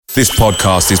This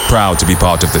podcast is proud to be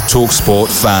part of the TalkSport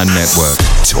Fan Network.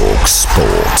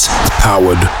 TalkSport.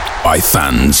 Powered by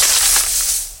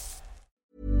fans.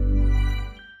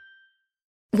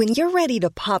 When you're ready to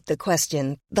pop the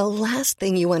question, the last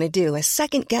thing you want to do is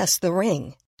second-guess the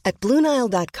ring. At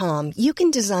BlueNile.com, you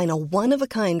can design a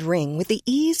one-of-a-kind ring with the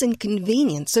ease and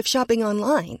convenience of shopping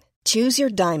online. Choose your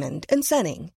diamond and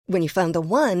setting. When you find the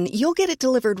one, you'll get it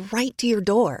delivered right to your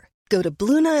door. Go to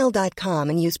BlueNile.com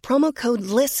and use promo code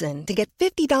LISTEN to get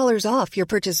 $50 off your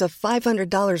purchase of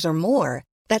 $500 or more.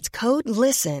 That's code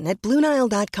LISTEN at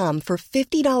BlueNile.com for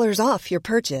 $50 off your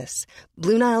purchase.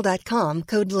 BlueNile.com,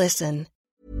 code LISTEN.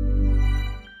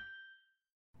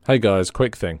 Hey guys,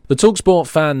 quick thing. The TalkSport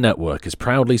Fan Network is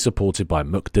proudly supported by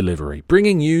McDelivery,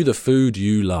 bringing you the food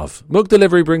you love.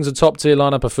 McDelivery brings a top-tier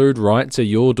lineup of food right to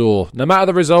your door. No matter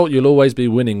the result, you'll always be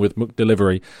winning with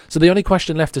McDelivery. So the only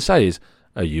question left to say is,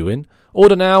 are you in?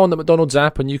 Order now on the McDonald's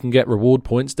app and you can get reward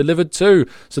points delivered too.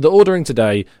 So the ordering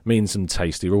today means some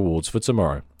tasty rewards for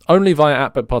tomorrow. Only via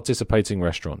app at participating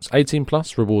restaurants. 18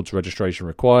 plus, rewards registration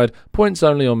required. Points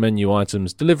only on menu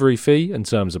items. Delivery fee and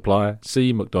terms apply.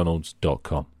 See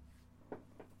mcdonalds.com.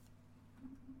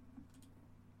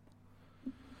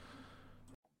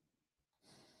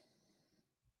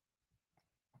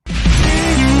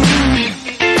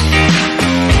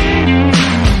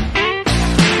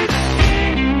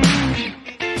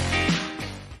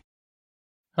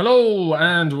 Hello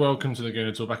and welcome to the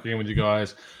Gooner Talk. Back again with you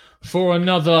guys for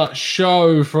another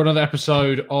show, for another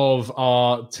episode of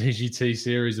our TGT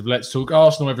series of Let's Talk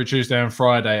Arsenal every Tuesday and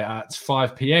Friday at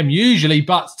 5 p.m. usually,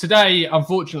 but today,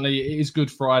 unfortunately, it is Good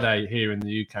Friday here in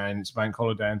the UK and it's bank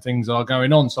holiday and things are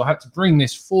going on, so I had to bring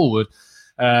this forward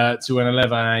to an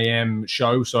 11 a.m.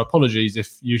 show, so apologies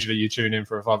if usually you tune in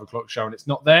for a 5 o'clock show and it's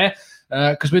not there,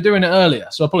 because we're doing it earlier,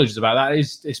 so apologies about that.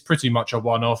 It's pretty much a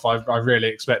one-off. I really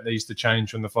expect these to change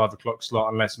from the 5 o'clock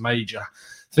slot unless major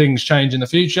things change in the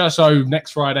future. So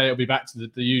next Friday it'll be back to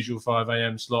the usual 5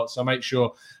 a.m. slot, so make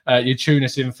sure you tune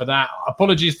us in for that.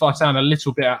 Apologies if I sound a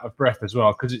little bit out of breath as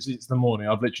well, because it's the morning.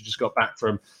 I've literally just got back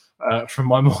from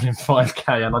my morning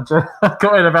 5K and I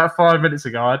got in about 5 minutes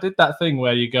ago. I did that thing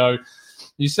where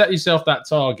you set yourself that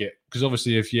target, because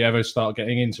obviously if you ever start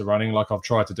getting into running, like I've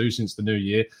tried to do since the new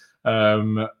year,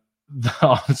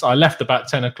 I left about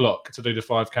 10 o'clock to do the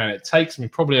 5K, and it takes me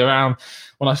probably around,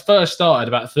 when I first started,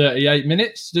 about 38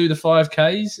 minutes to do the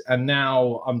 5Ks, and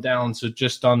now I'm down to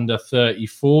just under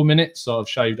 34 minutes, so I've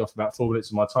shaved off about 4 minutes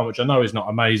of my time, which I know is not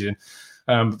amazing,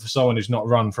 but for someone who's not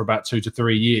run for about 2 to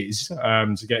 3 years,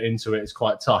 to get into it is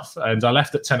quite tough. And I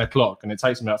left at 10 o'clock, and it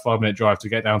takes me about a 5-minute drive to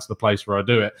get down to the place where I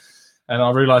do it. And I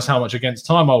realised how much against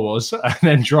time I was, and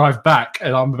then drive back,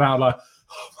 and I'm about like,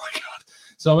 oh my God.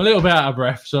 So I'm a little bit out of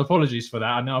breath, so apologies for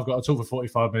that. And now I've got to talk for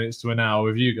 45 minutes to an hour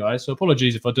with you guys, so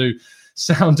apologies if I do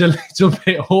sound a little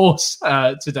bit hoarse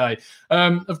today.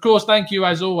 Of course, thank you,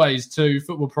 as always, to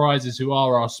Football Prizes, who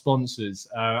are our sponsors.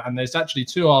 And there's actually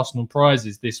 2 Arsenal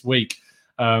prizes this week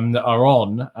that are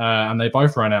on, and they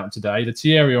both ran out today. The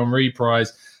Thierry Henry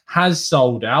prize has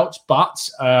sold out, but,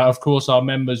 of course, our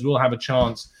members will have a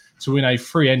chance to win a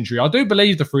free entry. I do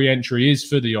believe the free entry is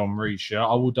for the Henry shirt.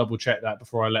 I will double check that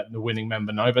before I let the winning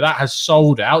member know, but that has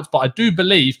sold out. But I do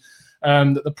believe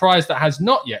that the prize that has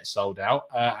not yet sold out,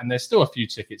 and there's still a few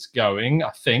tickets going, I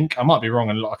think, I might be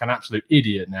wrong and look like an absolute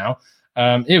idiot now.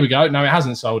 Here we go. No, it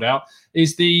hasn't sold out.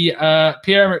 Is the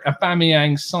Pierre-Emerick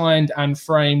Aubameyang signed and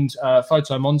framed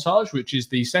photo montage, which is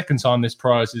the second time this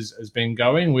prize has been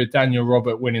going, with Daniel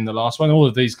Robert winning the last one. All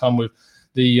of these come with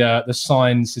the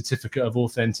signed certificate of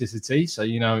authenticity, so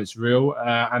you know it's real.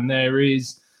 And there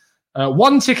is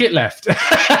 1 ticket left,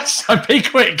 so be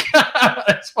quick.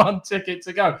 It's 1 ticket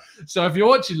to go. So if you're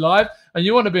watching live and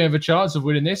you want to be in a chance of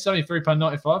winning this, only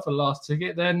 £3.95 for the last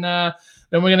ticket, then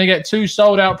we're going to get 2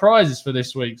 sold-out prizes for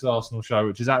this week's Arsenal show,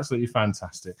 which is absolutely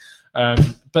fantastic.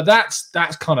 But that's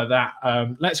kind of that.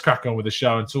 Let's crack on with the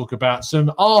show and talk about some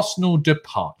Arsenal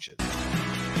departures.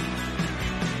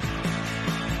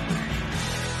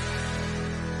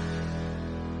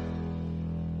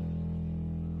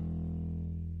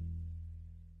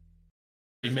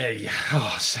 Me.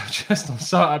 I'm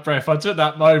so out of breath. I took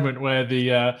that moment where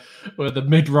the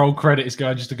mid-roll credit is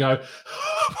going just to go,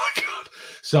 oh my God.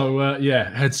 So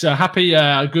it's a happy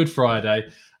Good Friday.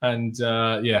 And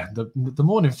the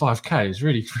morning 5K has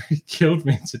really killed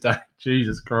me today.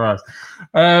 Jesus Christ.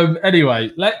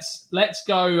 Anyway, let's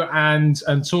go and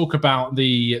talk about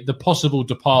the possible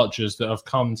departures that have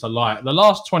come to light. The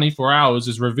last 24 hours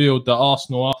has revealed that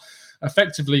Arsenal are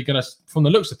effectively going to, from the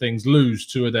looks of things, lose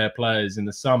two of their players in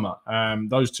the summer.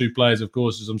 Those two players, of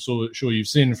course, as I'm sure you've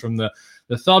seen from the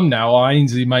thumbnail, are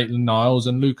Ainsley Maitland-Niles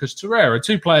and Lucas Torreira.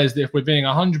 Two players that, if we're being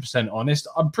 100% honest,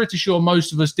 I'm pretty sure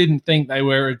most of us didn't think they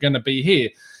were going to be here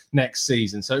next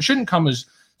season. So it shouldn't come as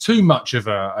too much of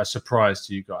a surprise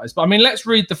to you guys. But I mean, let's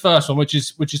read the first one, which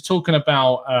is talking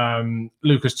about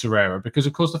Lucas Torreira, because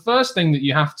of course the first thing that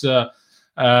you have to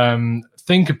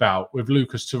think about with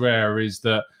Lucas Torreira is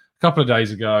that a couple of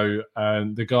days ago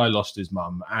the guy lost his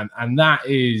mum, and that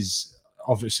is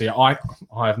obviously, I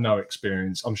have no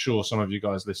experience. I'm sure some of you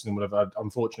guys listening would have,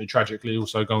 unfortunately, tragically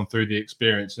also gone through the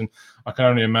experience, and I can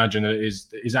only imagine that it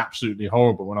is absolutely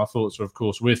horrible. And our thoughts are, of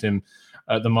course, with him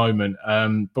at the moment.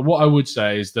 But what I would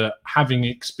say is that having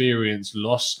experienced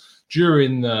loss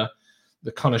during the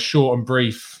kind of short and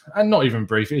brief, and not even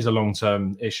brief, it is a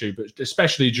long-term issue, but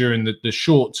especially during the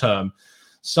short term,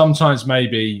 sometimes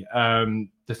maybe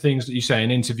the things that you say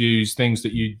in interviews, things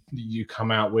that you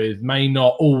come out with may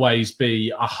not always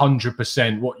be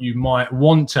 100% what you might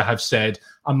want to have said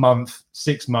a month,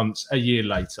 6 months, a year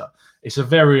later. It's a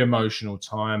very emotional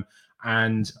time.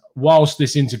 And whilst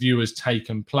this interview has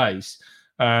taken place,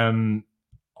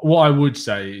 what I would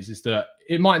say is that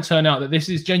it might turn out that this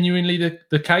is genuinely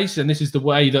the case, and this is the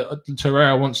way that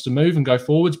Torreira wants to move and go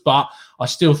forwards. But I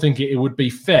still think it would be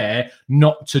fair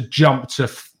not to jump to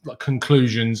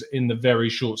conclusions in the very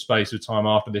short space of time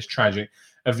after this tragic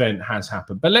event has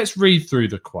happened. But let's read through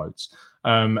the quotes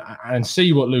and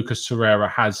see what Lucas Torreira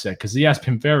has said, because he has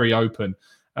been very open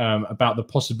about the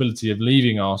possibility of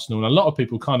leaving Arsenal. And a lot of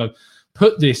people kind of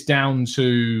put this down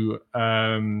to...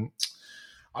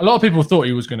 a lot of people thought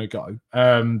he was going to go,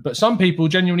 but some people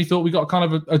genuinely thought we got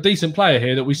kind of a decent player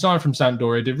here that we signed from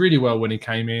Sampdoria, did really well when he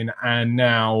came in, and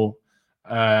now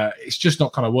it's just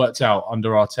not kind of worked out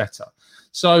under Arteta.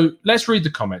 So let's read the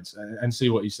comments and see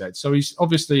what he said. So he's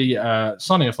obviously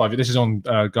signing a 5-year. This is on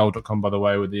goal.com, by the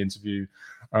way, with the interview.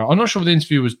 I'm not sure if the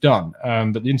interview was done,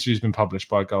 but the interview's been published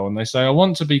by Goal, and they say, I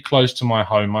want to be close to my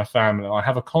home, my family. I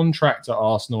have a contract at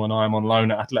Arsenal and I am on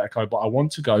loan at Atletico, but I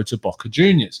want to go to Boca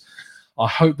Juniors. I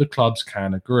hope the clubs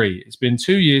can agree. It's been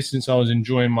 2 years since I was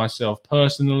enjoying myself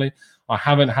personally. I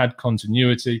haven't had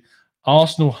continuity.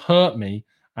 Arsenal hurt me,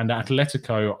 and at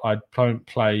Atletico, I don't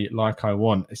play like I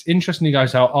want. It's interesting he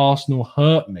goes, how Arsenal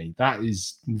hurt me. That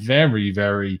is very,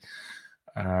 very,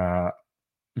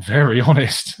 very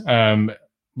honest.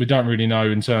 We don't really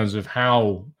know in terms of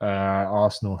how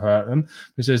Arsenal hurt them.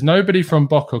 It says, nobody from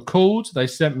Boca called. They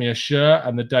sent me a shirt,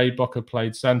 and the day Boca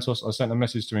played Santos, I sent a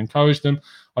message to encourage them.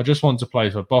 I just want to play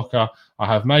for Boca. I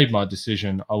have made my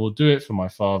decision. I will do it for my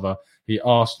father. He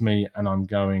asked me, and I'm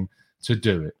going to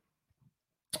do it.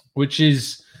 Which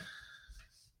is...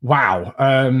 wow.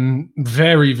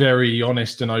 Very, very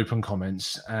honest and open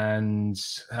comments. And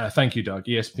thank you, Doug.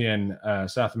 ESPN,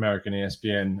 South American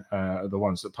ESPN, are the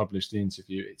ones that published the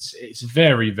interview. It's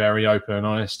very, very open and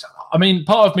honest. I mean,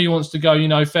 part of me wants to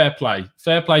go, fair play.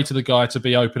 Fair play to the guy to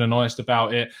be open and honest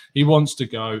about it. He wants to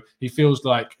go. He feels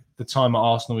like the time at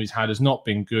Arsenal he's had has not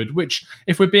been good, which,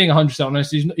 if we're being 100%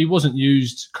 honest, he wasn't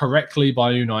used correctly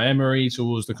by Unai Emery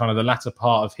towards the kind of the latter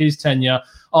part of his tenure.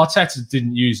 Arteta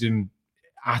didn't use him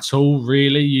at all,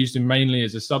 really. Used him mainly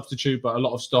as a substitute, but a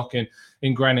lot of stock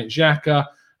in Granit Xhaka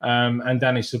and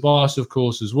Danny Ceballos, of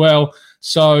course, as well.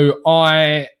 So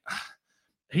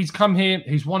he's come here,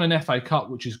 he's won an FA Cup,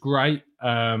 which is great,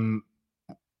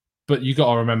 but you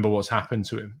got to remember what's happened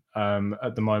to him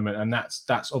at the moment, and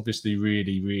that's obviously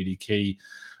really, really key.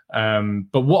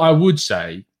 But what I would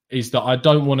say is that I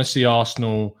don't want to see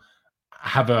Arsenal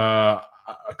have a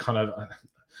kind of...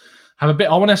 I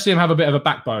want to see him have a bit of a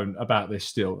backbone about this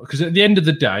still, because at the end of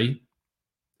the day,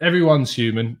 everyone's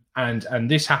human, and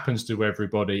this happens to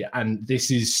everybody, and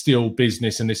this is still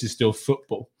business, and this is still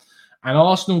football. And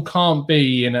Arsenal can't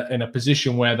be in a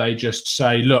position where they just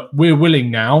say, look, we're willing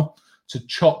now to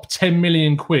chop 10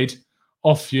 million quid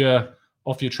off your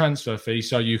transfer fee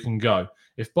so you can go.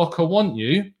 If Boca want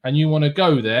you and you want to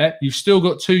go there, you've still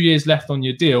got 2 years left on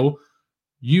your deal.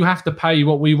 You have to pay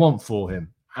what we want for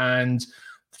him. And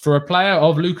for a player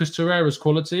of Lucas Torreira's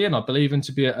quality, and I believe him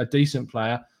to be a decent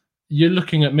player, you're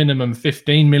looking at minimum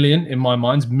 15 million in my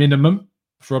mind, minimum,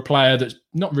 for a player that's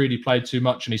not really played too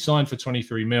much, and he signed for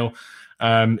 23 mil.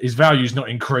 His value's not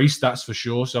increased, that's for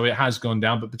sure, so it has gone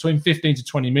down. But between 15 to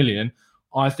 20 million,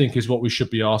 I think is what we should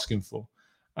be asking for.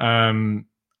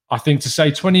 I think to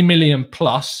say 20 million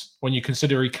plus, when you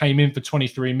consider he came in for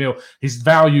 23 mil, his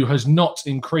value has not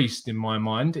increased in my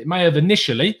mind. It may have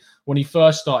initially when he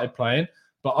first started playing,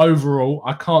 but overall,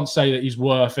 I can't say that he's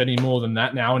worth any more than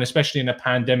that now, and especially in a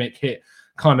pandemic hit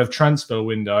kind of transfer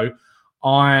window.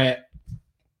 I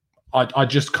I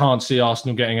just can't see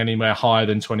Arsenal getting anywhere higher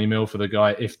than 20 mil for the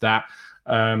guy, if that.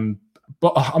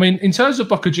 But I mean, in terms of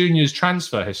Boca Juniors'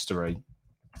 transfer history,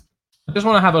 I just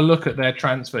want to have a look at their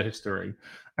transfer history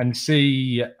and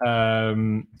see if I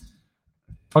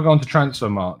go on to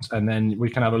Transfermarkt, and then we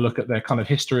can have a look at their kind of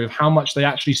history of how much they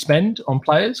actually spend on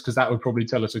players, because that would probably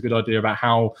tell us a good idea about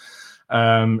how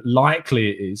likely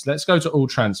it is. Let's go to all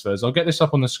transfers. I'll get this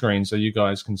up on the screen so you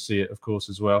guys can see it, of course,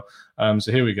 as well.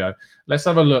 So here we go. Let's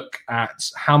have a look at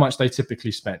how much they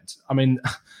typically spent. I mean,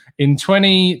 in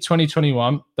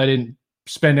 2021, they didn't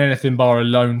spend anything bar a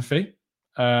loan fee.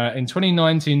 In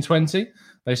 2019-20,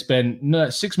 they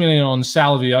spent 6 million on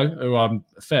Salvio, who I'm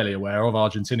fairly aware of,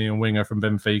 Argentinian winger from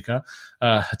Benfica.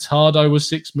 Hurtado was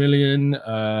 6 million,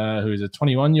 who is a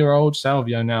 21-year-old.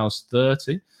 Salvio now is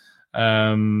 30.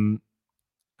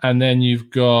 And then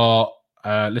you've got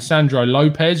Lisandro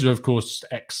Lopez, who, of course,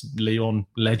 ex-Leon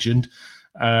legend.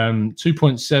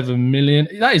 2.7 million.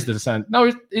 That is the Lisandro.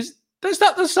 No, is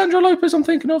that the Lisandro Lopez I'm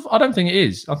thinking of? I don't think it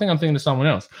is. I think I'm thinking of someone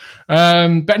else.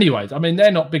 But anyway, I mean,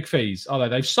 they're not big fees, are they?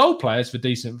 They've sold players for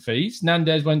decent fees.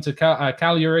 Nandez went to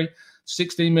Cagliari,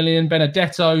 16 million.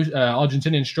 Benedetto,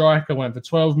 Argentinian striker, went for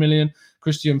 12 million.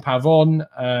 Christian Pavon,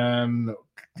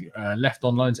 left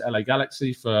on loan to LA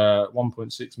Galaxy for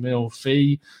 1.6 mil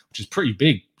fee, which is pretty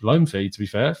big loan fee, to be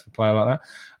fair, for a player like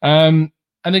that.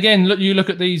 And again, you look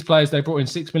at these players, they brought in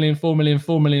 6 million, 4 million,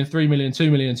 4 million, 3 million,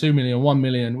 2 million, 2 million, 1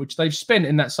 million, which they've spent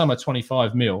in that summer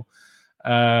 25 mil.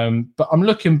 But I'm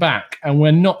looking back and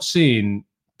we're not seeing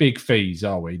big fees,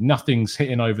 are we? Nothing's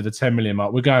hitting over the 10 million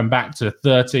mark. We're going back to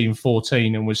 13,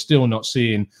 14, and we're still not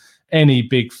seeing any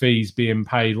big fees being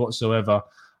paid whatsoever.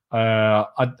 I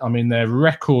mean, they're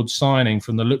record signing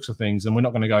from the looks of things, and we're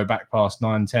not going to go back past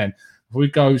 9, 10. If we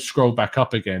scroll back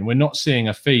up again, we're not seeing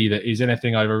a fee that is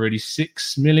anything over really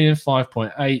 6 million,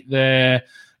 5.8 there.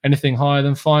 Anything higher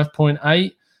than 5.8?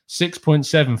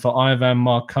 6.7 for Ivan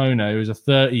Marcona, who's a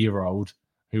 30-year-old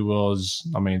who was,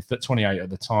 28 at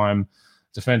the time,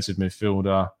 defensive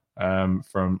midfielder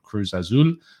from Cruz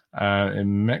Azul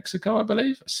in Mexico, I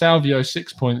believe. Salvio,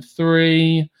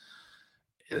 6.3.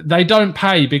 They don't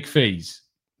pay big fees,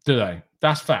 do they?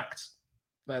 That's fact.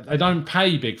 They don't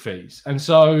pay big fees. And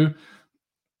so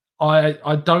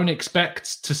I don't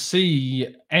expect to see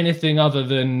anything other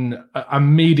than a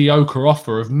mediocre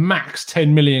offer of max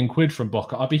 10 million quid from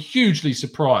Boca. I'd be hugely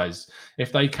surprised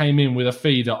if they came in with a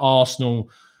fee that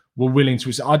Arsenal were willing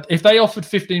to. If they offered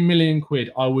 15 million quid,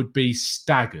 I would be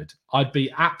staggered. I'd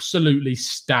be absolutely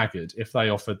staggered if they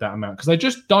offered that amount, because they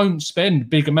just don't spend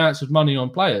big amounts of money on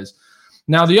players.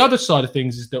 Now, the other side of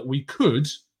things is that we could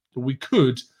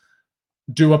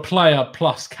do a player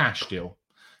plus cash deal.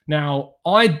 Now,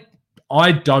 I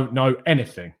don't know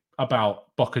anything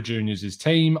about Boca Juniors'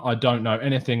 team. I don't know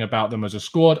anything about them as a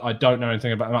squad. I don't know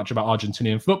anything much about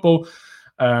Argentinian football.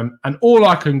 And all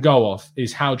I can go off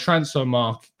is how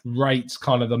Transfermarkt rates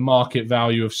kind of the market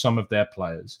value of some of their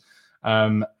players.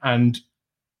 And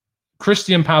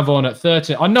Christian Pavon at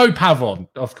 30. I know Pavon,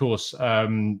 of course,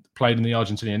 played in the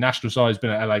Argentinian national side. He's been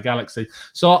at LA Galaxy.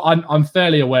 So I'm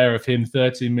fairly aware of him,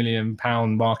 £30 million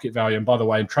market value. And by the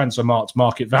way, Transfermarkt's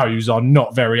market values are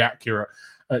not very accurate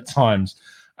at times.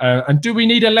 And do we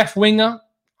need a left winger?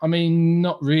 I mean,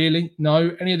 not really.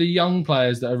 No. Any of the young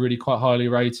players that are really quite highly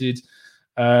rated.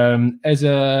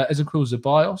 Ezequiel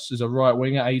Zeballos is a right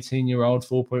winger, 18-year-old,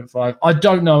 4.5. I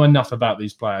don't know enough about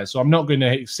these players, so I'm not going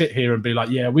to sit here and be like,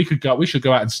 yeah, we should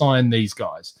go out and sign these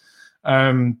guys.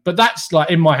 But that's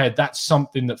like, in my head, that's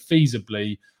something that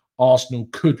feasibly Arsenal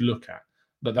could look at.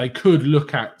 That they could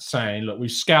look at saying, look,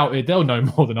 we've scouted. They'll know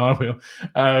more than I will.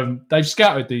 They've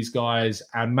scouted these guys,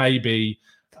 and maybe,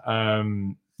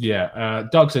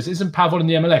 Doug says, isn't Pavon in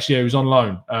the MLS? Yeah, he was on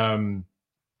loan.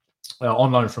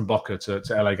 On loan from Boca to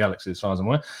LA Galaxy, as far as I'm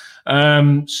aware.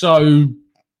 So,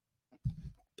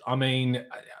 I mean,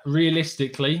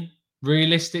 realistically,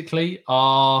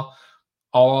 are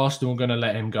Arsenal going to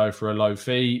let him go for a low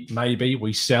fee? Maybe.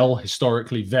 We sell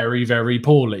historically very, very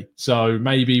poorly. So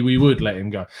maybe we would let him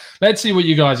go. Let's see what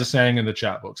you guys are saying in the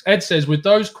chat box. Ed says, with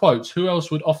those quotes, who else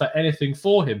would offer anything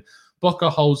for him? Boca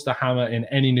holds the hammer in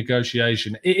any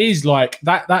negotiation. It is like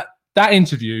that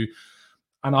interview.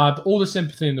 And I have all the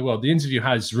sympathy in the world. The interview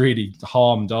has really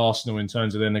harmed Arsenal in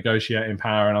terms of their negotiating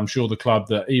power. And I'm sure the club,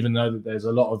 that even though that there's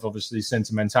a lot of obviously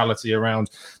sentimentality around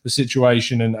the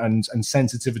situation and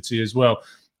sensitivity as well,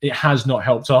 it has not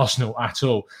helped Arsenal at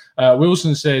all.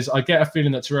 Wilson says, I get a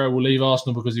feeling that Torreira will leave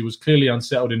Arsenal because he was clearly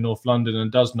unsettled in North London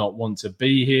and does not want to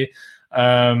be here.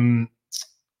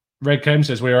 Red Kem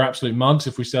says we are absolute mugs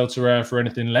if we sell Torreira for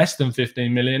anything less than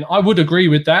 15 million. I would agree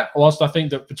with that, whilst I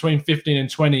think that between 15 and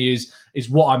 20 is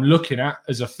what I'm looking at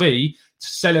as a fee. To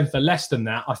sell him for less than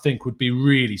that, I think would be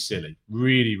really silly.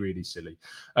 Really, really silly.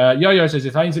 Yo-Yo says,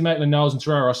 if Ainsley, Maitland, Niles and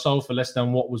Torreira are sold for less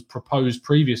than what was proposed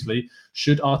previously,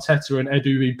 should Arteta and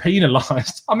Edu be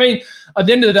penalised? I mean, at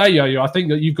the end of the day, Yo-Yo, I think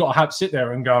that you've got to sit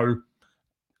there and go,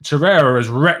 Torreira has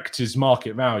wrecked his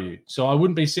market value. So I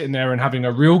wouldn't be sitting there and having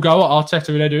a real go at Arteta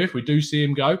and Edu if we do see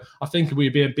him go. I think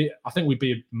we'd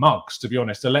be mugs, to be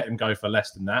honest, to let him go for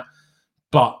less than that.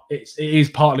 But it is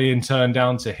partly in turn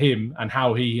down to him and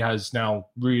how he has now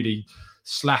really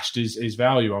slashed his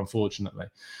value, unfortunately.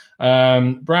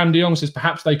 Bram de Jong says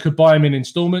perhaps they could buy him in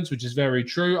installments, which is very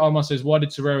true. Omar says, why did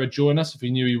Torreira join us if he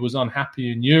knew he was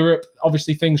unhappy in Europe?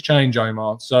 Obviously, things change,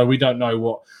 Omar. So we don't know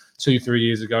what 2-3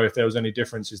 years ago, if there was any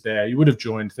differences there. He would have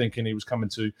joined thinking he was coming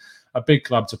to a big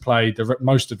club to play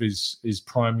most of his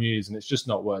prime years, and it's just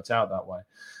not worked out that way.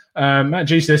 Matt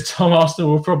G says Tom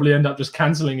Arsenal will probably end up just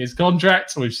cancelling his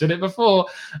contract. We've said it before.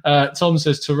 Tom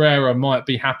says Torreira might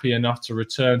be happy enough to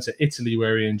return to Italy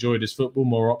where he enjoyed his football.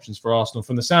 More options for Arsenal.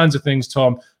 From the sounds of things,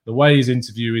 Tom, the way his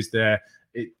interview is there,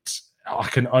 I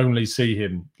can only see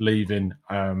him leaving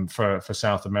for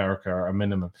South America at a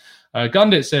minimum.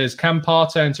 Gundit says, can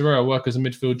Partey and Torreira work as a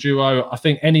midfield duo? I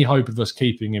think any hope of us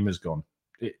keeping him is gone.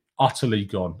 Utterly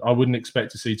gone. I wouldn't expect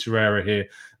to see Torreira here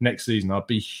next season. I'd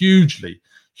be hugely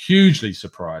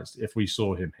surprised if we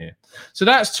saw him here. So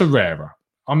that's Torreira.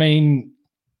 I mean,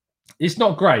 it's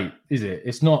not great, is it?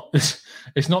 It's not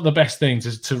the best thing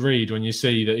to read when you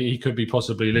see that he could be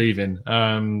possibly leaving.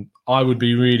 I would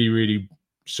be really, really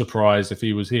surprised if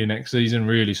he was here next season.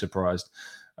 Really surprised.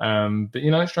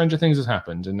 But, stranger things has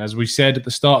happened. And as we said at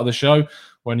the start of the show,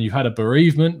 when you've had a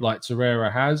bereavement like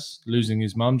Torreira has, losing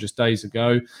his mum just days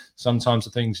ago, sometimes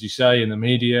the things you say in the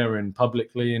media and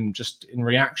publicly and just in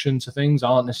reaction to things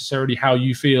aren't necessarily how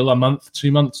you feel a month,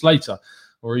 2 months later,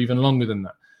 or even longer than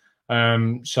that.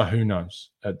 So who knows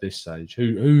at this stage?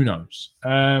 Who knows?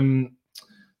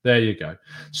 There you go.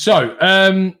 So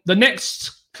the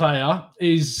next player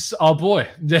is our boy.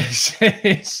 It's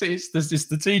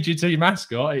the TGT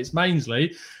mascot. It's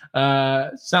Mainsley.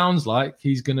 Sounds like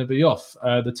he's going to be off.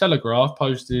 The Telegraph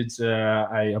posted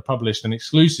published an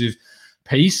exclusive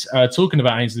piece talking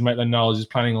about Ainsley Maitland-Niles is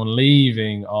planning on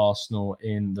leaving Arsenal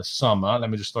in the summer. Let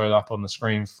me just throw that up on the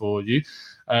screen for you.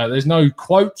 There's no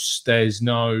quotes. There's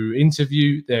no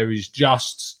interview. There is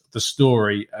just the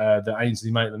story that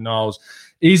Ainsley Maitland-Niles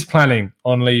is planning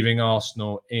on leaving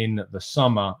Arsenal in the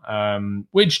summer,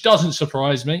 which doesn't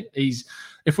surprise me.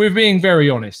 If we're being very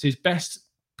honest, his best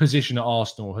position at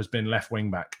Arsenal has been left wing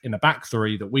back in a back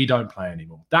three that we don't play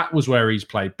anymore. That was where he's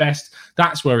played best.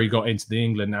 That's where he got into the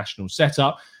England national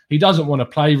setup. He doesn't want to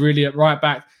play really at right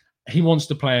back. He wants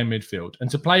to play in midfield. And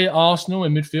to play at Arsenal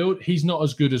in midfield, he's not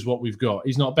as good as what we've got.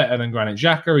 He's not better than Granit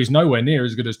Xhaka. He's nowhere near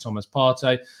as good as Thomas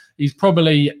Partey. He's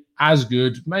probably as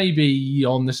good, maybe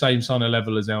on the same kind of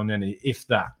level as El Neni, if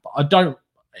that. But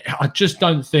I just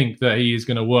don't think that he is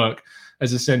going to work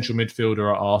as a central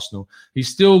midfielder at Arsenal. He's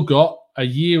still got a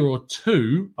year or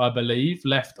two, I believe,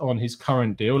 left on his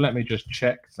current deal. Let me just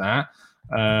check that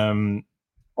on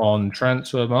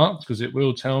Transfermarkt, because it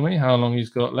will tell me how long he's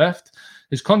got left.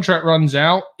 His contract runs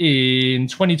out in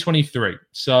 2023.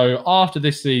 So after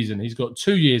this season, he's got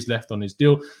 2 years left on his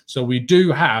deal. So we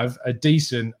do have a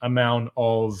decent amount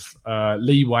of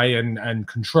leeway and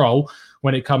control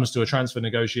when it comes to a transfer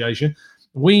negotiation.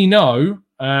 We know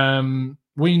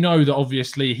that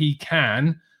obviously he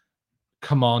can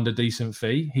command a decent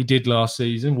fee. He did last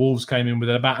season. Wolves came in with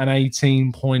about an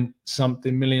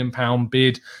 18-point-something million pound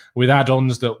bid with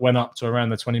add-ons that went up to around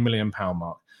the £20 million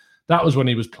mark. That was when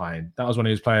he was playing. That was when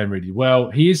he was playing really well.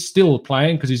 He is still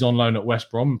playing because he's on loan at West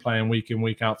Brom and playing week in,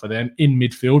 week out for them in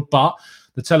midfield. But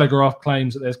the Telegraph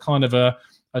claims that there's kind of a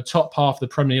top half of the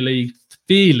Premier League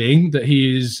feeling that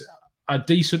he is a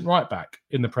decent right back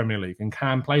in the Premier League and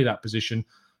can play that position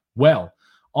well.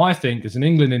 I think as an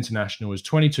England international, is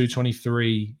 22,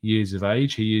 23 years of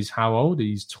age. He is how old?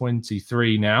 He's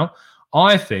 23 now.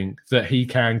 I think that he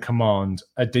can command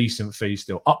a decent fee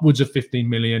still, upwards of 15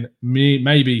 million,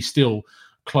 maybe still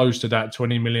close to that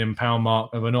 20 million pound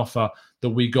mark of an offer that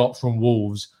we got from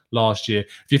Wolves last year.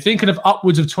 If you're thinking of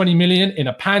upwards of 20 million in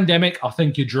a pandemic, I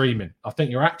think you're dreaming. I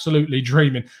think you're absolutely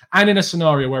dreaming. And in a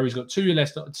scenario where he's got 2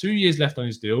 years left on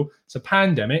his deal, it's a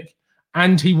pandemic,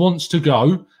 and he wants to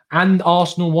go, and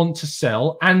Arsenal want to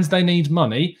sell, and they need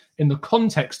money, in the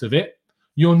context of it,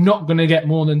 you're not going to get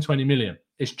more than 20 million.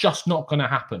 It's just not going to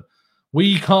happen.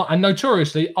 We can't, and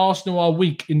notoriously, Arsenal are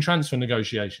weak in transfer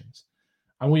negotiations.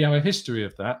 And we have a history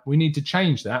of that. We need to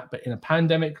change that. But in a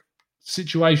pandemic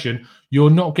situation, you're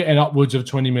not getting upwards of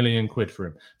 20 million quid for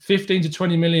him. 15 to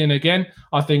 20 million again,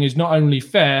 I think is not only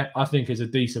fair, I think is a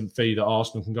decent fee that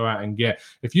Arsenal can go out and get.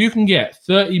 If you can get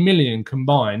 30 million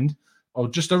combined, or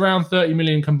just around 30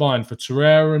 million combined for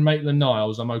Torreira and Maitland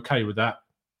Niles, I'm okay with that.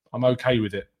 I'm okay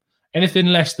with it. Anything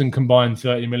less than combined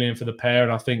 30 million for the pair,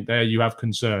 and I think there you have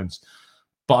concerns.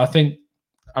 But I think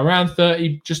around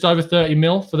 30, just over 30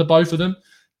 mil for the both of them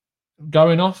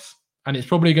going off, and it's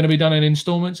probably going to be done in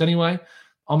installments anyway,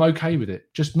 I'm okay with it.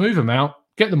 Just move them out,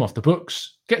 get them off the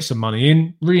books, get some money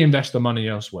in, reinvest the money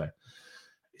elsewhere.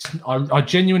 I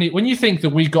genuinely, when you think that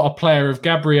we got a player of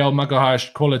Gabriel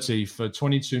Magalhaes quality for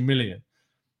 22 million,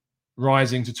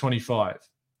 rising to 25,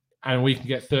 and we can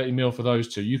get 30 mil for those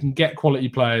two, you can get quality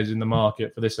players in the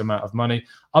market for this amount of money.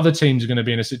 Other teams are going to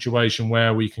be in a situation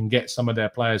where we can get some of their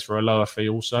players for a lower fee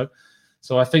also.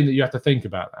 So I think that you have to think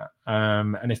about that.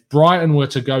 And if Brighton were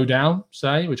to go down,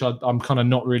 say, which I'm kind of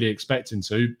not really expecting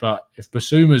to, but if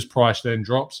Basuma's price then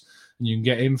drops and you can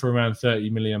get him for around 30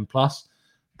 million plus,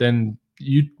 then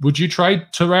would you trade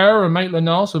Torreira and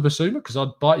Maitland-Niles for Basuma? Because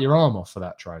I'd bite your arm off for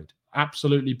that trade.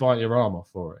 Absolutely bite your arm off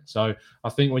for it. So I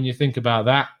think when you think about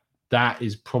that, that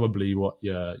is probably what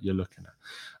you're looking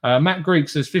at. Matt Greek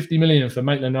says 50 million for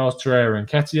Maitland-Niles, Torreira and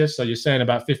Nketiah. So you're saying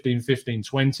about 15,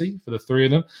 20 for the three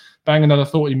of them. Bang another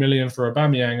 40 million for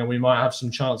Aubameyang, and we might have some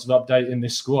chance of updating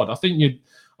this squad. I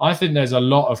think there's a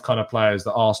lot of kind of players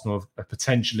that Arsenal have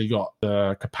potentially got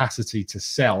the capacity to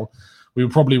sell. We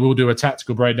probably will do a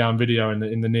tactical breakdown video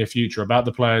in the near future about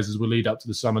the players as we lead up to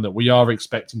the summer that we are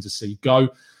expecting to see go.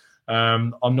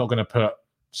 I'm not going to put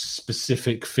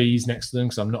specific fees next to them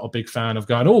because I'm not a big fan of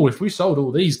going, if we sold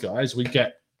all these guys, we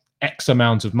get X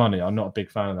amount of money. I'm not a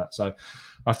big fan of that. So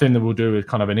I think that we'll do a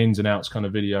kind of an ins and outs kind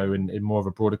of video in more of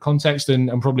a broader context and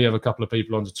probably have a couple of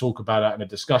people on to talk about that in a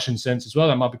discussion sense as well.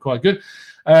 That might be quite good.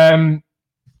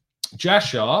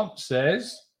 Jashar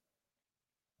says,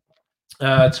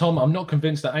 Tom, I'm not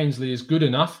convinced that Ainsley is good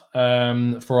enough for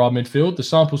our midfield. The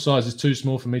sample size is too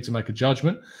small for me to make a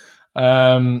judgment.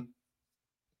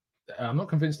 I'm not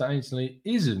convinced that Ainsley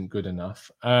isn't good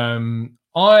enough.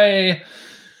 I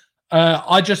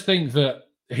just think that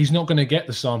he's not going to get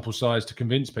the sample size to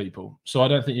convince people. So I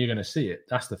don't think you're going to see it.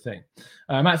 That's the thing.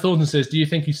 Matt Thornton says, do you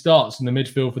think he starts in the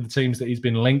midfield for the teams that he's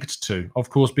been linked to? Of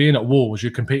course, being at Wolves,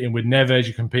 you're competing with Neves,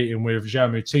 you're competing with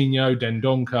João Moutinho,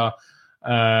 Dendoncker.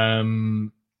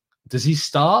 Does he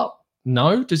start?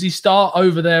 No. Does he start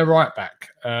over their right back?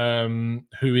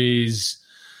 Who is...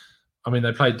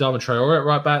 they played Torreira at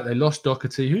right back. They lost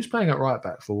Doherty. Who's playing at right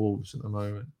back for Wolves at the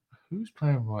moment? Who's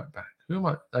playing right back?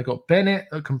 They got Bennett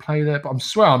that can play there, but I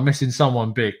swear I'm missing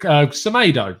someone big.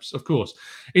 Semedo, of course.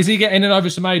 Is he getting in over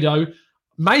Semedo?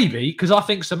 Maybe, because I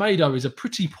think Semedo is a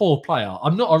pretty poor player.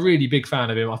 I'm not a really big fan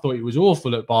of him. I thought he was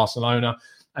awful at Barcelona,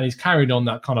 and he's carried on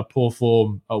that kind of poor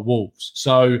form at Wolves.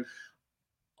 So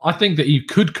I think that he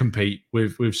could compete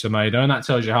with Semedo, and that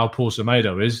tells you how poor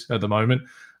Semedo is at the moment.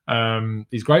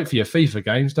 He's great for your FIFA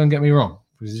games, don't get me wrong,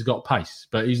 because he's got pace,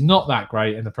 but he's not that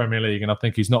great in the Premier League, and I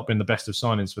think he's not been the best of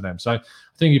signings for them. So I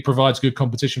think he provides good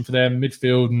competition for them.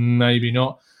 Midfield, maybe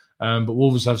not, but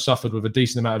Wolves have suffered with a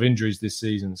decent amount of injuries this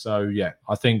season. So yeah,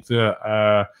 I think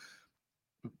that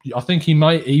he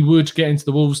would get into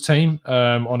the Wolves team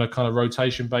on a kind of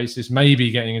rotation basis,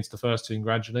 maybe getting into the first team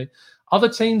gradually. Other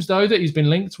teams though that he's been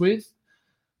linked with,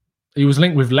 he was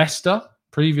linked with Leicester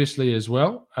previously as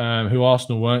well, who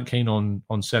Arsenal weren't keen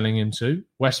on selling him to.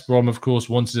 West Brom, of course,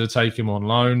 wanted to take him on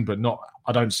loan, but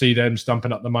I don't see them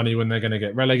stumping up the money when they're going to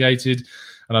get relegated,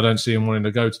 and I don't see him wanting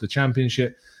to go to the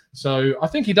Championship. So I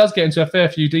think he does get into a fair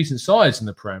few decent sides in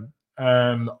the Prem.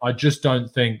 I just don't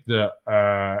think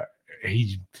that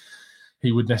he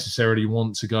would necessarily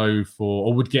want to go for,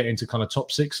 or would get into kind of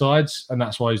top six sides, and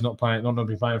that's why he's not going to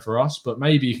be playing for us. But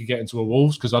maybe he could get into a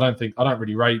Wolves, because I don't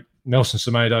really rate Nelson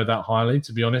Semedo that highly,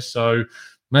 to be honest. So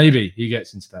maybe he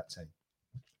gets into that team.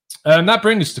 That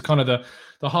brings us to kind of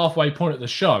the halfway point of the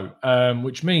show,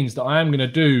 which means that I am going to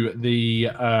do the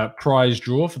prize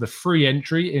draw for the free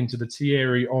entry into the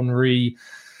Thierry Henry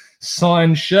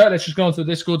signed shirt. Let's just go onto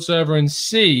the Discord server and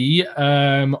see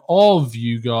of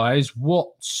you guys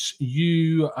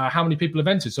how many people have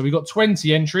entered. So we've got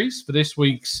 20 entries for this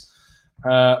week's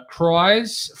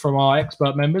prize from our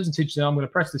expert members and teachers. I'm going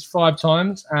to press this 5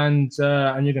 times and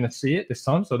you're going to see it this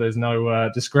time, so there's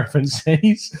no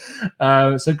discrepancies.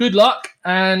 So good luck,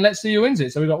 and let's see who wins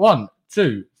it. So we've got 1,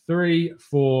 2, 3,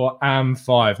 4 and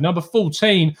 5. Number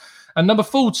 14. And number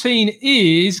 14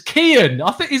 is Kian.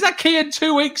 Is that Kian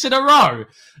 2 weeks in a row?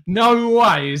 No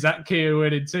way is that Kian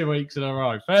winning 2 weeks in a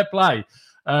row. Fair play.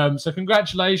 So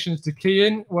congratulations to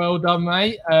Kian. Well done,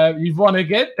 mate. You've won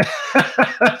again.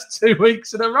 2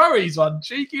 weeks in a row he's won.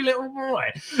 Cheeky little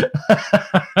boy.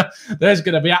 There's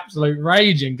going to be absolute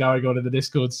raging going on in the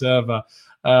Discord server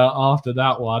after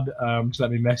that one. Just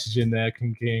let me message in there.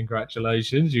 Kian,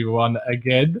 congratulations. You won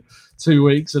again. 2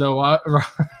 weeks in a row.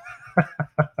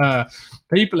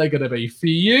 People are going to be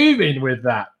fuming with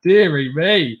that. Deary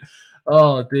me.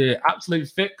 Oh dear, absolute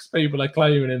fix people are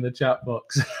claiming in the chat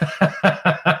box.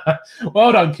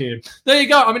 Well done, Kim. There you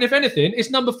go. I mean, if anything, it's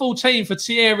number 14 for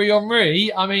Thierry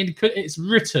Henry. I mean, it's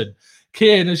written.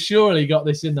 Kian has surely got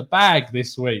this in the bag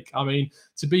this week. I mean,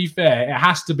 to be fair, it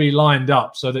has to be lined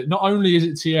up so that not only is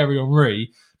it Thierry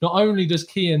Henry, not only does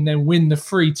Kian then win the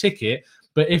free ticket,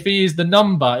 but if he is the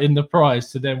number in the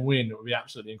prize to then win, it would be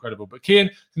absolutely incredible. But Kian,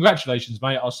 congratulations,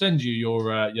 mate. I'll send you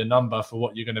your number for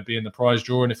what you're going to be in the prize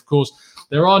draw. And of course,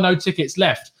 there are no tickets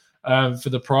left for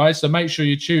the prize. So make sure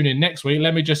you tune in next week.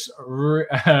 Let me just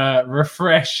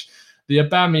refresh the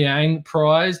Aubameyang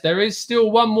prize. There is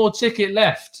still one more ticket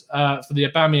left for the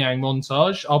Aubameyang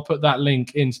montage. I'll put that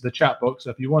link into the chat box.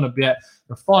 So if you want to get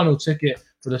the final ticket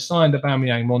for the signed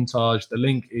Aubameyang montage, the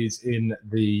link is in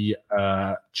the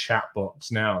chat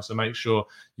box now. So make sure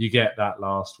you get that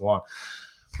last one.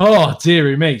 Oh,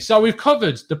 dearie me. So we've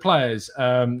covered the players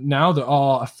now that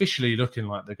are officially looking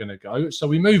like they're going to go. So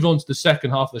we move on to the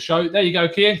second half of the show. There you go,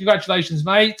 Kian. Congratulations,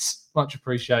 mate. Much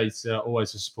appreciate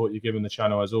always the support you're giving the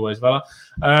channel, as always, Vela.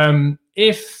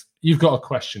 If you've got a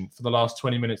question for the last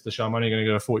 20 minutes of the show, I'm only going to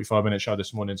go a 45-minute show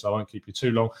this morning, so I won't keep you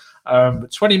too long.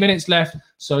 But 20 minutes left,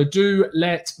 so do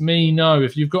let me know.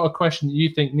 If you've got a question that you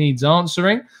think needs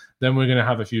answering, then we're going to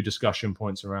have a few discussion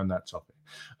points around that topic.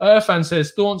 Irfan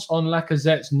says, thoughts on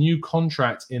Lacazette's new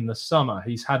contract in the summer?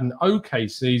 He's had an okay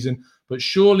season, but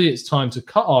surely it's time to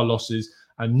cut our losses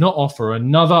and not offer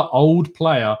another old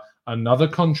player another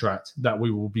contract that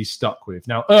we will be stuck with.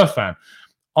 Now, Irfan,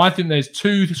 I think there's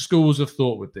two schools of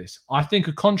thought with this. I think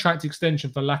a contract extension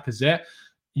for Lacazette,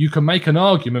 you can make an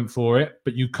argument for it,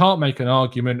 but you can't make an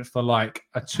argument for like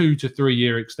a 2 to 3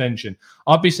 year extension.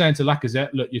 I'd be saying to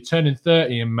Lacazette, look, you're turning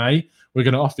 30 in May. We're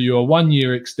going to offer you a 1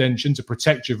 year extension to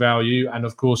protect your value. And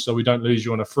of course, so we don't lose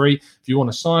you on a free. If you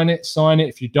want to sign it, sign it.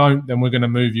 If you don't, then we're going to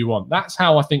move you on. That's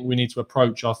how I think we need to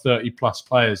approach our 30 plus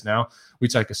players now. We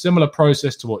take a similar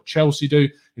process to what Chelsea do,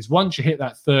 is once you hit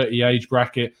that 30 age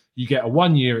bracket, you get a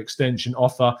 1 year extension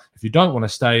offer. If you don't want to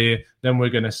stay here, then we're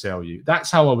going to sell you. That's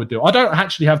how I would do it. I don't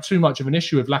actually have too much of an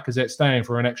issue with Lacazette staying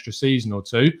for an extra season or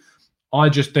two. I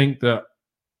just think that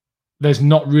there's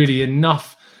not really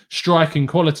enough striking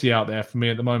quality out there for me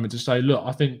at the moment to say, look,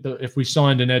 I think that if we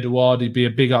signed an Edouard, he'd be a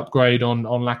big upgrade on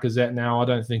Lacazette now. I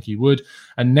don't think he would.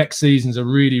 And next season's a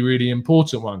really, really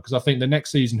important one because I think the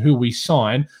next season who we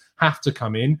sign have to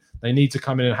come in. They need to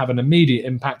come in and have an immediate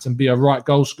impact and be a right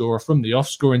goal scorer from the off,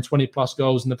 scoring 20 plus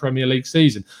goals in the Premier League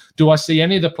season. Do I see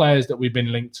any of the players that we've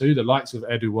been linked to, the likes of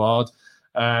Edouard,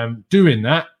 doing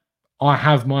that? I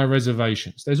have my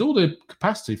reservations. There's all the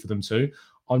capacity for them to.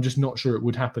 I'm just not sure it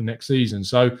would happen next season.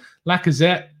 So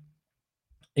Lacazette,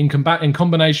 in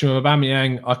combination with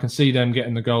Aubameyang, I can see them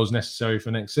getting the goals necessary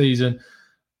for next season.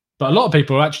 But a lot of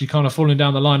people are actually kind of falling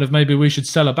down the line of maybe we should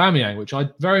sell Aubameyang, which I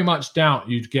very much doubt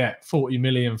you'd get 40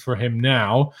 million for him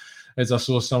now, as I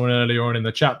saw someone earlier on in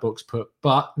the chat box put.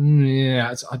 But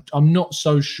yeah, I'm not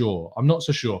so sure.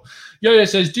 Yo-Yo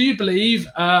says, do you believe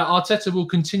Arteta will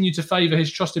continue to favour his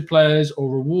trusted players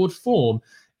or reward form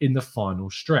in the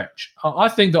final stretch? I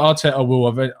think that Arteta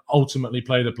will ultimately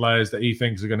play the players that he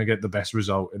thinks are going to get the best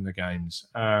result in the games.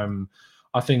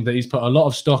 I think that he's put a lot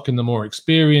of stock in the more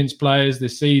experienced players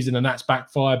this season, and that's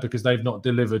backfired because they've not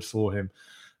delivered for him.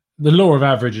 The law of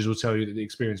averages will tell you that the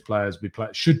experienced players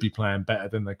should be playing better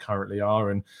than they currently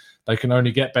are, and they can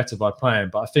only get better by playing.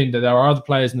 But I think that there are other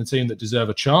players in the team that deserve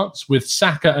a chance. With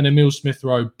Saka and Emile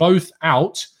Smith-Rowe both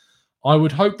out, I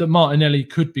would hope that Martinelli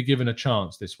could be given a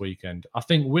chance this weekend. I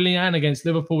think Willian against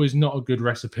Liverpool is not a good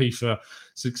recipe for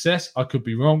success. I could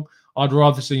be wrong. I'd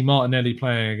rather see Martinelli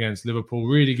playing against Liverpool,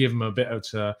 really give him a bit of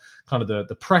kind of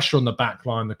the pressure on the back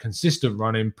line, the consistent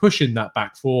running, pushing that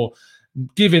back four,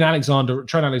 giving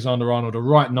Trent Alexander-Arnold a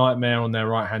right nightmare on their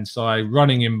right-hand side,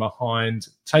 running in behind,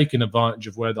 taking advantage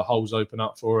of where the holes open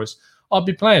up for us. I'd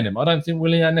be playing him. I don't think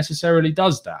Willian necessarily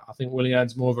does that. I think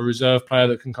Willian's more of a reserve player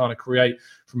that can kind of create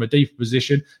from a deeper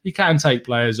position. He can take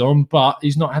players on, but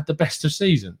he's not had the best of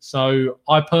seasons. So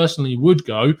I personally would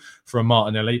go for a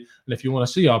Martinelli. And if you want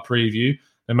to see our preview,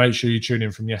 then make sure you tune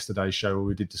in from yesterday's show where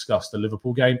we did discuss the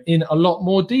Liverpool game in a lot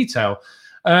more detail.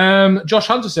 Josh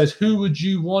Hunter says, who would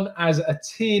you want as a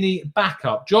Tierney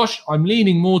backup? Josh, I'm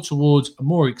leaning more towards a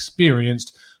more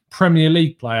experienced Premier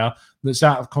League player that's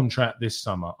out of contract this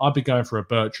summer. I'd be going for a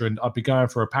Bertrand. I'd be going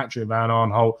for a Patrick Van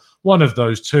Aanholt. One of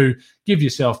those two. Give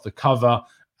yourself the cover,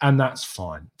 and that's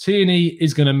fine. Tierney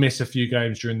is going to miss a few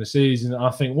games during the season. I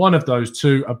think one of those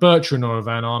two, a Bertrand or a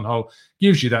Van Aanholt,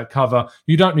 gives you that cover.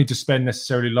 You don't need to spend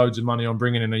necessarily loads of money on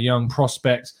bringing in a young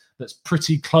prospect that's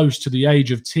pretty close to the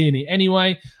age of Tierney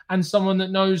anyway, and someone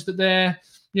that knows that they're,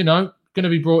 going to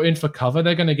be brought in for cover.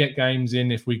 They're going to get games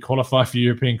in if we qualify for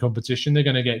European competition. They're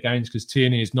going to get games because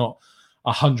Tierney is not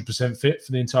 100% fit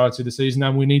for the entirety of the season,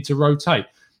 and we need to rotate.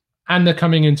 And they're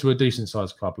coming into a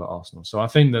decent-sized club like Arsenal. So I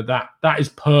think that is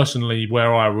personally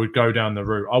where I would go down the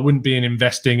route. I wouldn't be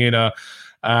investing in a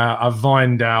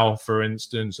Vindal, for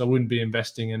instance. I wouldn't be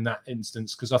investing in that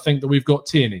instance because I think that we've got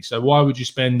Tierney. So why would you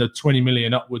spend the 20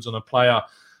 million upwards on a player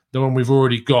when we've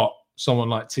already got someone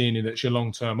like Tierney that's your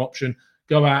long-term option?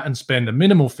 Go out and spend a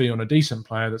minimal fee on a decent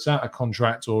player that's out of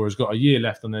contract or has got a year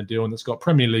left on their deal and that's got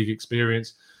Premier League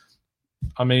experience.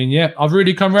 I mean, yeah, I've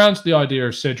really come around to the idea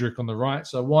of Cedric on the right,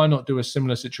 so why not do a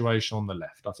similar situation on the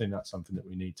left? I think that's something that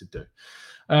we need to do.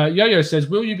 Yo-Yo says,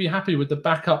 will you be happy with the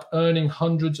backup earning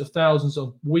hundreds of thousands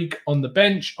a week on the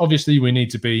bench? Obviously, we need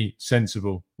to be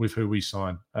sensible with who we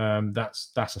sign.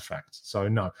 That's a fact. So,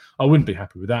 no, I wouldn't be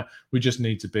happy with that. We just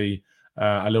need to be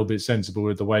a little bit sensible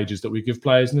with the wages that we give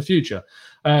players in the future,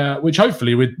 which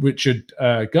hopefully with Richard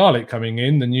Garlick coming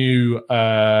in, the new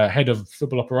head of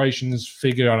football operations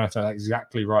figure, I don't know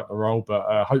exactly right the role,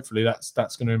 but hopefully that's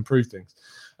going to improve things.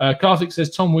 Karthik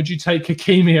says, Tom, would you take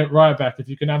Hakimi at right back if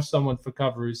you can have someone for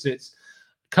cover who sits?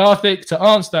 Karthik, to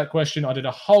answer that question, I did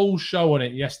a whole show on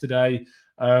it yesterday,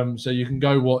 so you can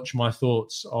go watch my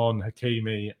thoughts on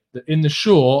Hakimi. In the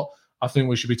short, I think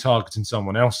we should be targeting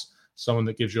someone else. Someone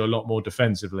that gives you a lot more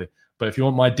defensively. But if you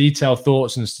want my detailed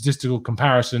thoughts and statistical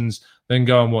comparisons, then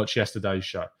go and watch yesterday's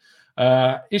show.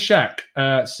 Ishak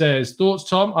says, thoughts,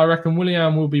 Tom? I reckon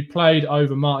Willian will be played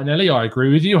over Martinelli. I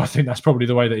agree with you. I think that's probably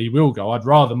the way that he will go. I'd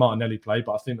rather Martinelli play,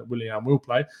 but I think that Willian will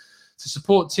play. To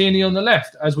support Tierney on the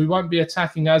left, as we won't be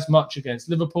attacking as much against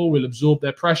Liverpool, we'll absorb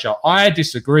their pressure. I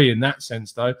disagree in that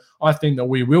sense, though. I think that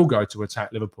we will go to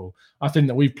attack Liverpool. I think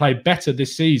that we've played better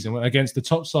this season against the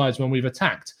top sides when we've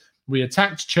attacked. We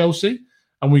attacked Chelsea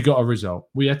and we got a result.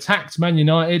 We attacked Man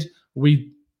United.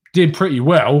 We did pretty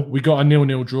well. We got a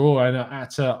 0-0 draw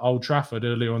at Old Trafford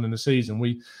earlier on in the season.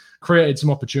 We created some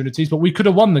opportunities, but we could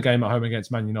have won the game at home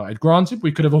against Man United. Granted,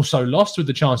 we could have also lost with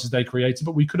the chances they created,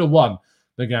 but we could have won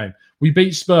the game. We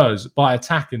beat Spurs by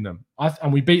attacking them,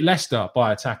 and we beat Leicester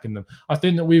by attacking them. I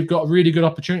think that we've got a really good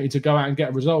opportunity to go out and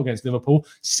get a result against Liverpool.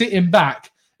 Sitting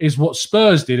back is what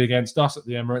Spurs did against us at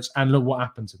the Emirates, and look what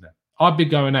happened to them. I'd be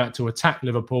going out to attack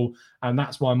Liverpool, and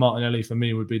that's why Martinelli, for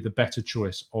me, would be the better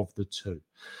choice of the two.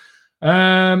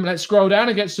 Let's scroll down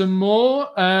and get some more.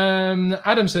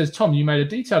 Adam says, Tom, you made a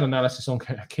detailed analysis on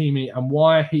Hakimi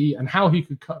and how he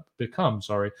could become.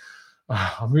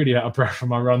 I'm really out of breath from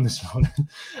my run this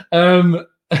morning.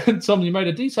 Tom, you made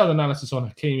a detailed analysis on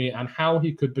Hakimi and how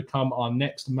he could become our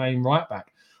next main right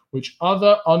back. Which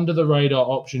other under-the-radar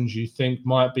options you think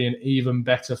might be an even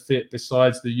better fit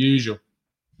besides the usual?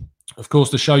 Of course,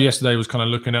 the show yesterday was kind of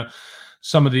looking at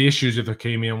some of the issues with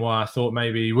Hakimi and why I thought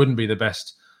maybe he wouldn't be the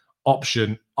best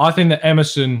option. I think that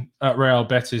Emerson at Real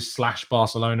Betis /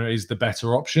 Barcelona is the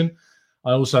better option.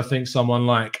 I also think someone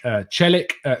like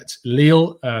Çelik at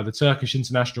Lille, the Turkish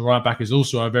international right back, is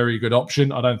also a very good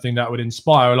option. I don't think that would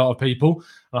inspire a lot of people.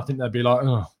 I think they'd be like,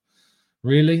 oh,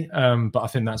 really? But I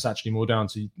think that's actually more down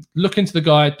to look into the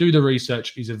guy, do the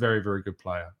research. He's a very, very good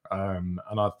player. And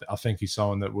I think he's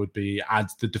someone that would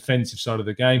adds the defensive side of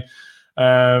the game.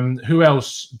 Who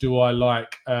else do I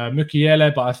like?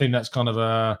 Mukiele, but I think that's kind of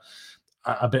a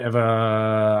bit of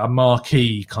a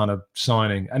marquee kind of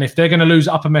signing. And if they're going to lose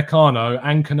Upamecano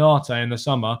and Konate in the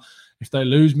summer, if they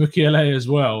lose Mukiele as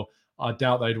well, I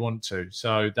doubt they'd want to.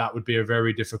 So that would be a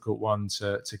very difficult one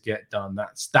to get done.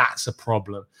 That's a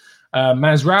problem.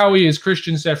 Mazraoui, as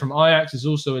Christian said, from Ajax is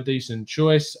also a decent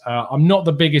choice. I'm not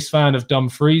the biggest fan of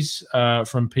Dumfries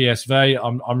from PSV.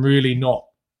 I'm really not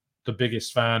the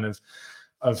biggest fan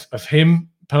of him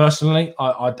personally.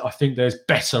 I think there's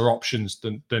better options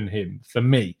than him for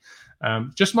me.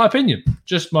 Just my opinion.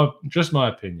 Just my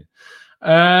opinion.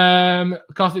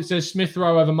 Karthik says Smith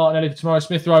Rowe over Martinelli for tomorrow.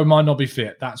 Smith Rowe might not be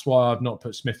fit. That's why I've not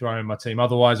put Smith Rowe in my team.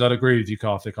 Otherwise, I'd agree with you,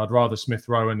 Karthik. I'd rather Smith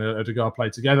Rowe and Odegaard play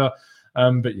together.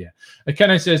 But yeah.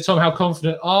 Kenneth says, Tom, how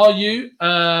confident are you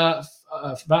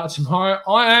about tomorrow?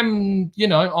 I am,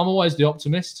 I'm always the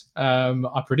optimist.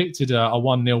 I predicted a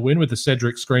 1-0 win with the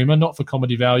Cedric Screamer, not for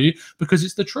comedy value, because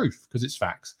it's the truth, because it's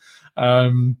facts.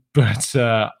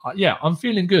 Yeah, I'm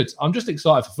feeling good. I'm just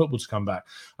excited for football to come back.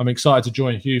 I'm excited to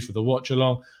join Hugh for the watch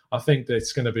along. I think that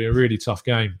it's going to be a really tough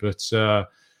game, but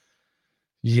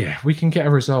yeah, we can get a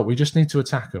result. We just need to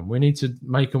attack them. We need to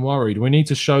make them worried. We need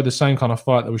to show the same kind of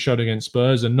fight that we showed against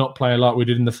Spurs and not play like we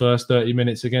did in the first 30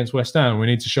 minutes against West Ham. We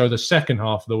need to show the second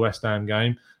half of the West Ham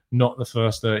game, not the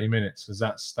first 30 minutes, because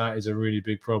that is a really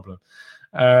big problem.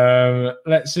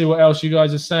 Let's see what else you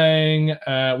guys are saying.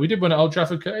 We did win at Old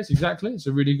Trafford, Curtis. Exactly. It's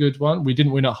a really good one. We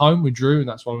didn't win at home. We drew, and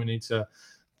that's why we need to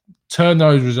turn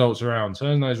those results around,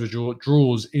 turn those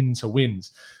draws into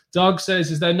wins. Doug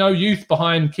says, is there no youth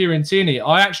behind Kieran Tierney?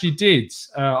 I actually did.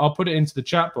 I'll put it into the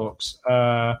chat box.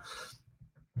 A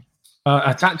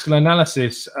tactical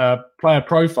analysis player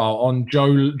profile on Joe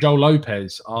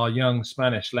Lopez, our young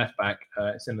Spanish left-back.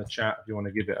 It's in the chat if you want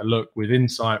to give it a look, with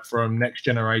insight from Next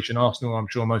Generation Arsenal. I'm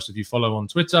sure most of you follow on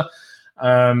Twitter.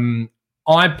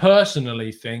 I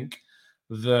personally think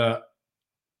that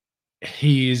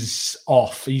he's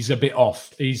off. He's a bit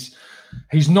off.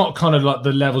 He's not kind of like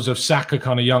the levels of Saka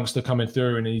kind of youngster coming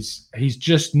through, and he's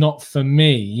just not for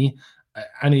me.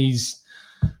 And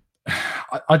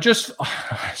I'm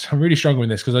really struggling with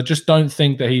this because I just don't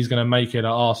think that he's going to make it at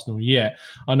Arsenal yet.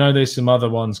 I know there's some other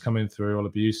ones coming through, all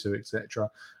Abusu, etc.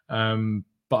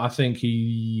 But I think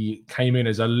he came in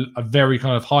as a very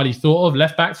kind of highly thought of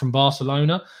left back from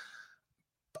Barcelona.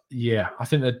 Yeah, I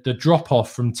think that the drop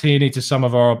off from Tierney to some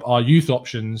of our youth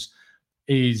options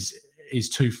is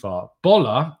too far.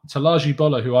 Talaji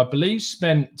Bola, who I believe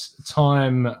spent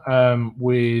time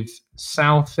with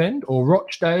Southend or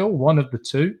Rochdale, one of the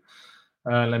two.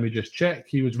 Let me just check.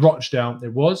 He was Rochdale.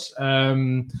 It was.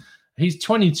 He's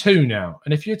 22 now,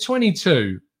 and if you're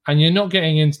 22 and you're not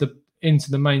getting into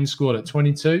the main squad at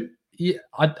 22,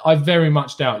 I very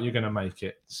much doubt you're going to make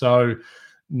it. So,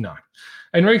 no.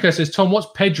 Enrico says, Tom, what's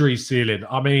Pedri's ceiling?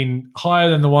 I mean, higher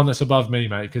than the one that's above me,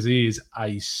 mate, because he is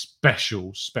a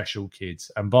special, special kid.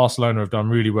 And Barcelona have done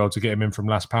really well to get him in from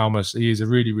Las Palmas. He is a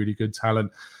really, really good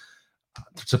talent.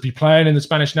 To be playing in the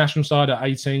Spanish national side at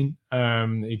 18,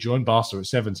 he joined Barca at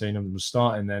 17 and was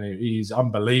starting then. He's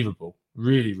unbelievable.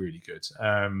 Really, really good.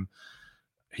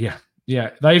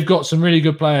 Yeah, they've got some really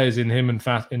good players in him and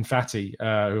Fati,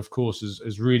 who, of course,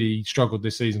 has really struggled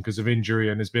this season because of injury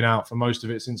and has been out for most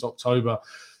of it since October.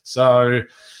 So,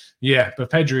 yeah, but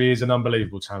Pedri is an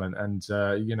unbelievable talent and,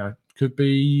 could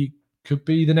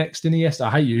be the next Iniesta.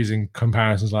 I hate using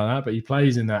comparisons like that, but he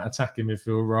plays in that attacking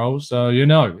midfield role. So,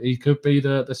 he could be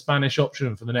the Spanish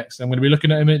option for the next. I'm going to be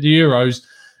looking at him at the Euros,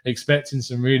 expecting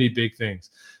some really big things.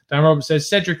 Dan Roberts says,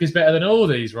 Cedric is better than all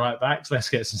these right backs. Let's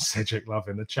get some Cedric love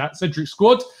in the chat. Cedric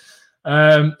squad.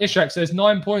 Ishak says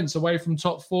 9 points away from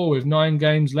top 4 with 9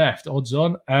 games left. Odds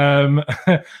on.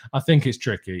 I think it's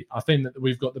tricky. I think that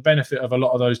we've got the benefit of a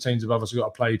lot of those teams above us. We've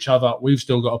got to play each other. We've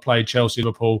still got to play Chelsea,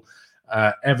 Liverpool,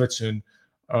 Everton.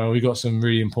 We've got some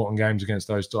really important games against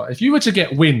those. If you were to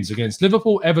get wins against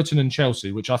Liverpool, Everton and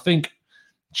Chelsea, which I think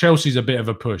Chelsea's a bit of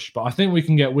a push, but I think we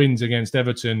can get wins against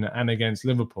Everton and against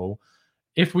Liverpool.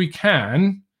 If we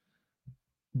can,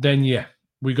 then yeah,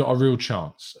 we got a real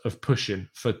chance of pushing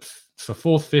for 4th,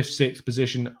 5th, 6th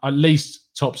position, at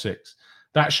least top 6.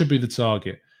 That should be the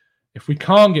target. If we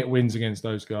can't get wins against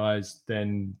those guys,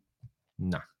 then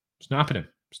no, it's not happening.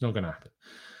 It's not going to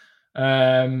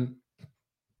happen.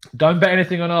 Don't bet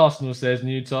anything on Arsenal, says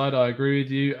New Tide. I agree with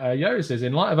you. Yoda says,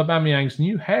 in light of Aubameyang's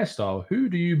new hairstyle, who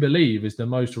do you believe is the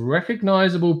most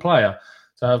recognisable player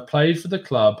to have played for the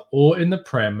club or in the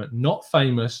Prem, not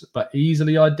famous but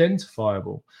easily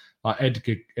identifiable, like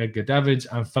Edgar Davids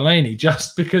and Fellaini,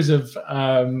 just because of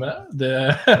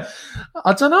the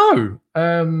I don't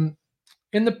know,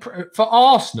 for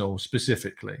Arsenal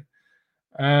specifically.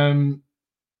 I'm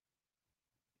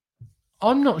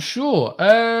not sure.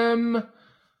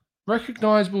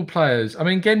 Recognisable players. I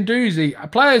mean,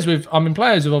 Guendouzi. Players with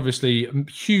obviously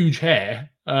huge hair.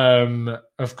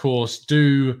 Of course,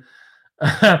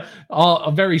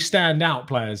 are very standout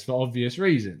players for obvious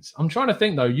reasons. I'm trying to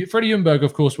think though. Freddie Ljungberg,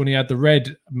 of course, when he had the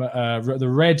red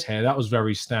hair, that was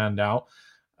very standout.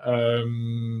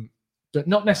 But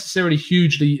not necessarily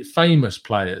hugely famous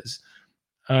players.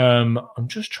 I'm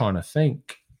just trying to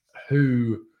think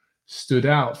who stood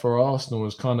out for Arsenal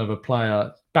as kind of a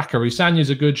player. Bakary Sanya's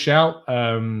a good shout,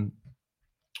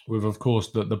 with, of course,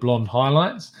 the blonde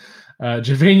highlights.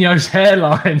 Gervinho's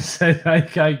hairline, said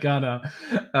AK Gunner,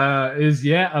 is,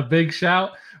 a big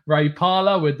shout. Ray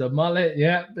Parler with the mullet,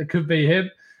 it could be him.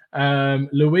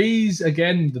 Louise,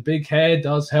 again, the big hair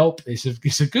does help.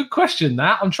 It's a good question,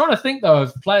 that. I'm trying to think, though,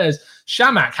 of players.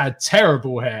 Shamak had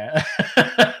terrible hair.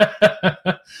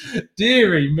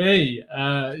 Deary me.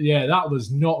 Yeah, that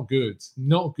was not good.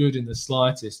 Not good in the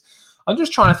slightest. I'm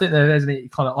just trying to think if there's any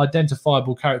kind of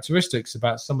identifiable characteristics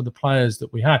about some of the players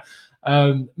that we had.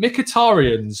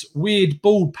 Mkhitaryan's weird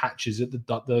bald patches at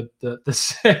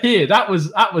the here, that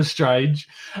was strange.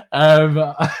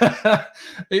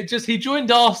 He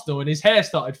joined Arsenal and his hair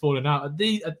started falling out at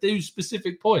these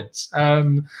specific points.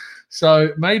 So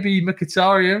maybe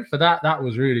Mkhitaryan for that. That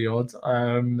was really odd.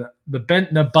 The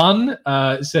Bentner bun,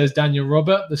 says Daniel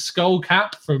Robert. The skull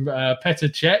cap from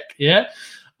Petr Cech. Yeah,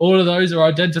 all of those are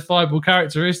identifiable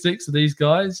characteristics of these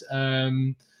guys.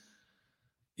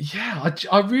 Yeah,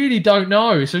 I really don't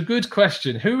know. It's a good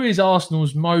question. Who is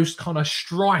Arsenal's most kind of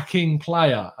striking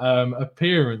player,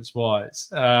 appearance-wise?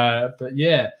 But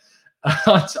yeah,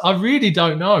 I really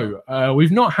don't know.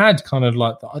 We've not had kind of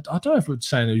like, I don't know if we're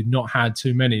saying that we've not had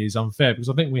too many is unfair, because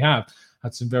I think we have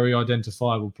had some very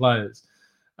identifiable players.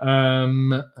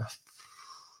 I'm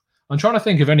trying to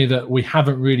think of any that we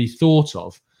haven't really thought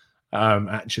of.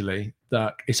 Actually,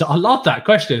 I love that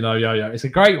question though, Yo-Yo. It's a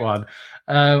great one.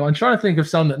 I'm trying to think of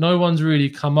some that no one's really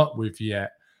come up with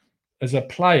yet as a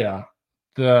player.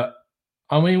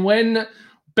 When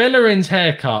Bellerin's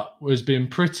haircut has been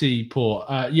pretty poor.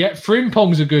 Yeah,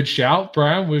 Frimpong's a good shout,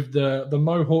 Brown, with the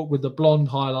mohawk with the blonde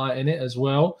highlight in it as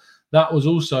well. That was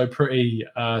also pretty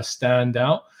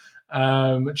standout.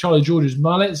 Charlie George's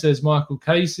mullet, says Michael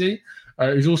Casey.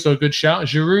 Who's also a good shout.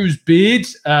 Giroud's beard,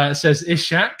 says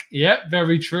Ishak. Yeah,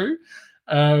 very true.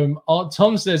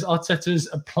 Tom says Arteta's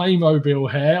Playmobil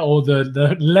hair, or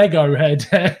the Lego head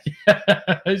hair.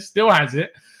 He still has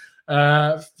it.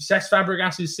 Cesc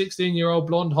Fabregas's 16-year-old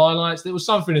blonde highlights. There was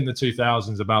something in the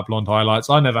 2000s about blonde highlights.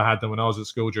 I never had them when I was at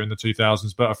school during the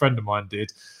 2000s, but a friend of mine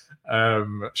did.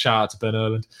 Shout out to Ben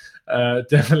Erland.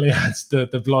 Definitely had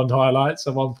the blonde highlights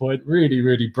at one point. Really,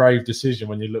 really brave decision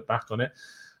when you look back on it.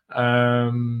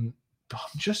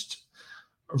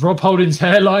 Rob Holding's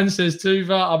hairline, says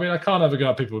Tuva. I mean, I can't ever go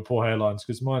at people with poor hairlines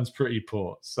because mine's pretty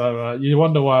poor. So you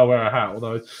wonder why I wear a hat.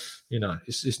 Although,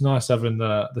 it's nice having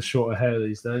the shorter hair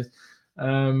these days.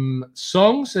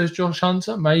 Song, says Josh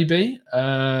Hunter. Maybe.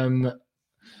 What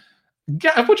do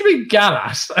you mean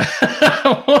Gallas?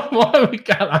 Why would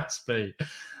Gallas be?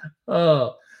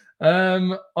 Oh.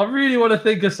 I really want to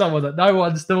think of someone that no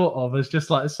one's thought of as just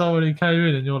like someone who came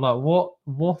in and you're like, what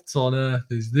on earth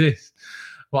is this?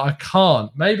 Well, I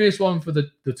can't. Maybe it's one for the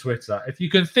Twitter. If you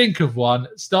can think of one,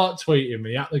 start tweeting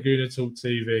me at Laguna Talk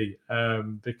TV,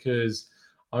 because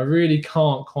I really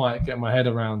can't quite get my head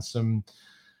around some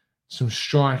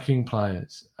striking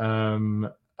players.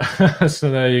 So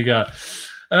there you go.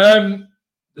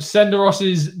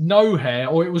 Senderos's no hair,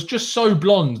 or it was just so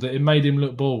blonde that it made him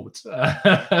look bald.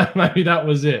 Maybe that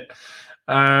was it.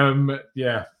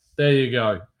 Yeah, there you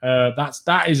go.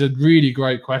 That is a really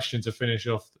great question to finish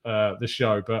off the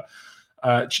show. But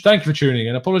thank you for tuning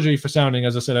in. Apology for sounding,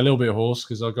 as I said, a little bit hoarse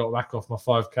because I got back off my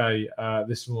 5K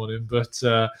this morning. But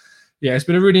yeah, it's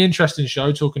been a really interesting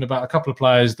show talking about a couple of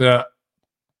players that,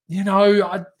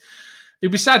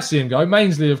 it'd be sad to see him go.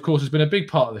 Mainsley, of course, has been a big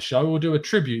part of the show. We'll do a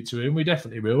tribute to him. We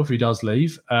definitely will if he does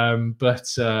leave. But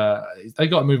they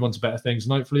got to move on to better things,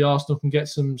 and hopefully Arsenal can get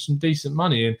some decent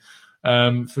money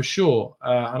in for sure.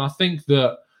 And I think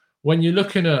that when you're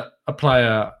looking at a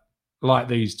player like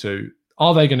these two,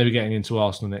 are they going to be getting into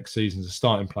Arsenal next season as a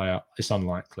starting player? It's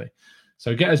unlikely.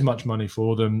 So get as much money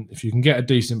for them. If you can get a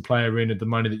decent player in at the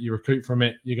money that you recruit from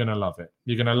it, you're going to love it.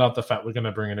 You're going to love the fact we're going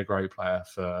to bring in a great player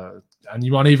and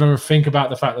you won't even think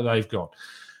about the fact that they've gone.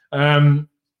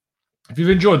 If you've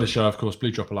enjoyed the show, of course,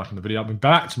 please drop a like on the video. I'll be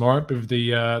back tomorrow with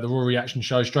the Raw Reaction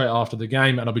show straight after the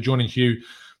game, and I'll be joining Hugh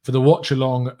for the watch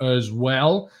along as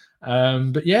well.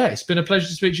 But yeah, it's been a pleasure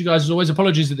to speak to you guys as always.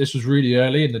 Apologies that this was really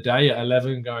early in the day at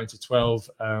 11 going to 12,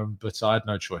 but I had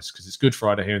no choice because it's Good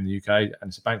Friday here in the UK and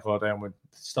it's a bank holiday and when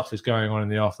stuff is going on in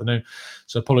the afternoon.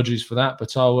 So apologies for that,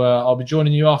 but I'll be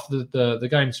joining you after the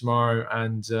game tomorrow,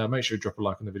 and make sure you drop a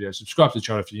like on the video, subscribe to the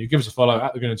channel if you give us a follow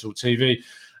at Laguna Talk TV,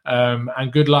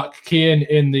 and good luck, Kian,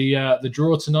 in the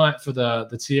draw tonight for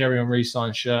the Thierry Henry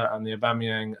signed shirt and the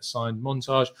Aubameyang signed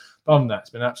montage. Other than that, it's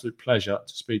been an absolute pleasure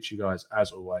to speak to you guys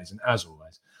as always. And as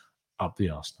always, up the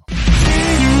Arsenal.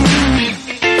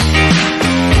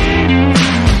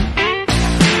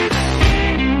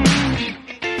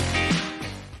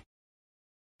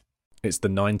 It's the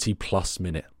 90-plus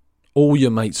minute. All your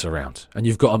mates around, and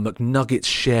you've got a McNuggets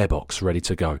share box ready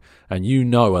to go, and you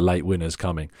know a late winner's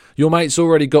coming. Your mate's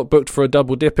already got booked for a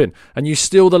double dipping, and you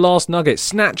steal the last nugget,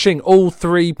 snatching all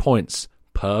 3 points.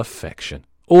 Perfection.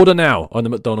 Order now on the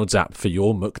McDonald's app for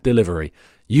your McDelivery.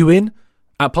 You in?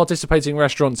 At participating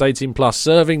restaurants, 18 plus,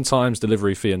 serving times,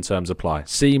 delivery fee and terms apply.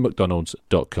 See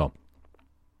mcdonalds.com.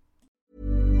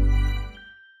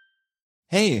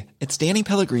 Hey, it's Danny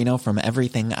Pellegrino from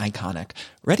Everything Iconic.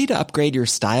 Ready to upgrade your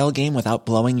style game without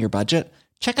blowing your budget?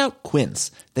 Check out Quince.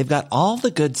 They've got all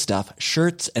the good stuff,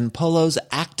 shirts and polos,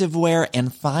 activewear,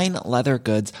 and fine leather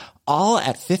goods, all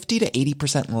at 50 to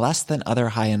 80% less than other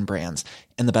high-end brands.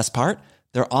 And the best part?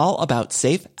 They're all about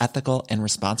safe, ethical, and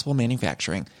responsible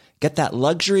manufacturing. Get that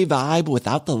luxury vibe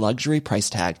without the luxury price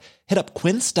tag. Hit up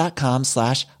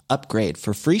quince.com/upgrade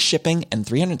for free shipping and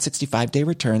 365-day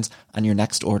returns on your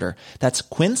next order. That's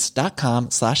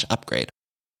quince.com/upgrade.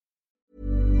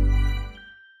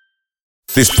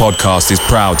 This podcast is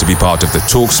proud to be part of the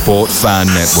TalkSport Fan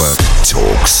Network.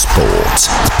 TalkSport.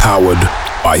 Powered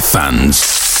by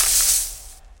fans.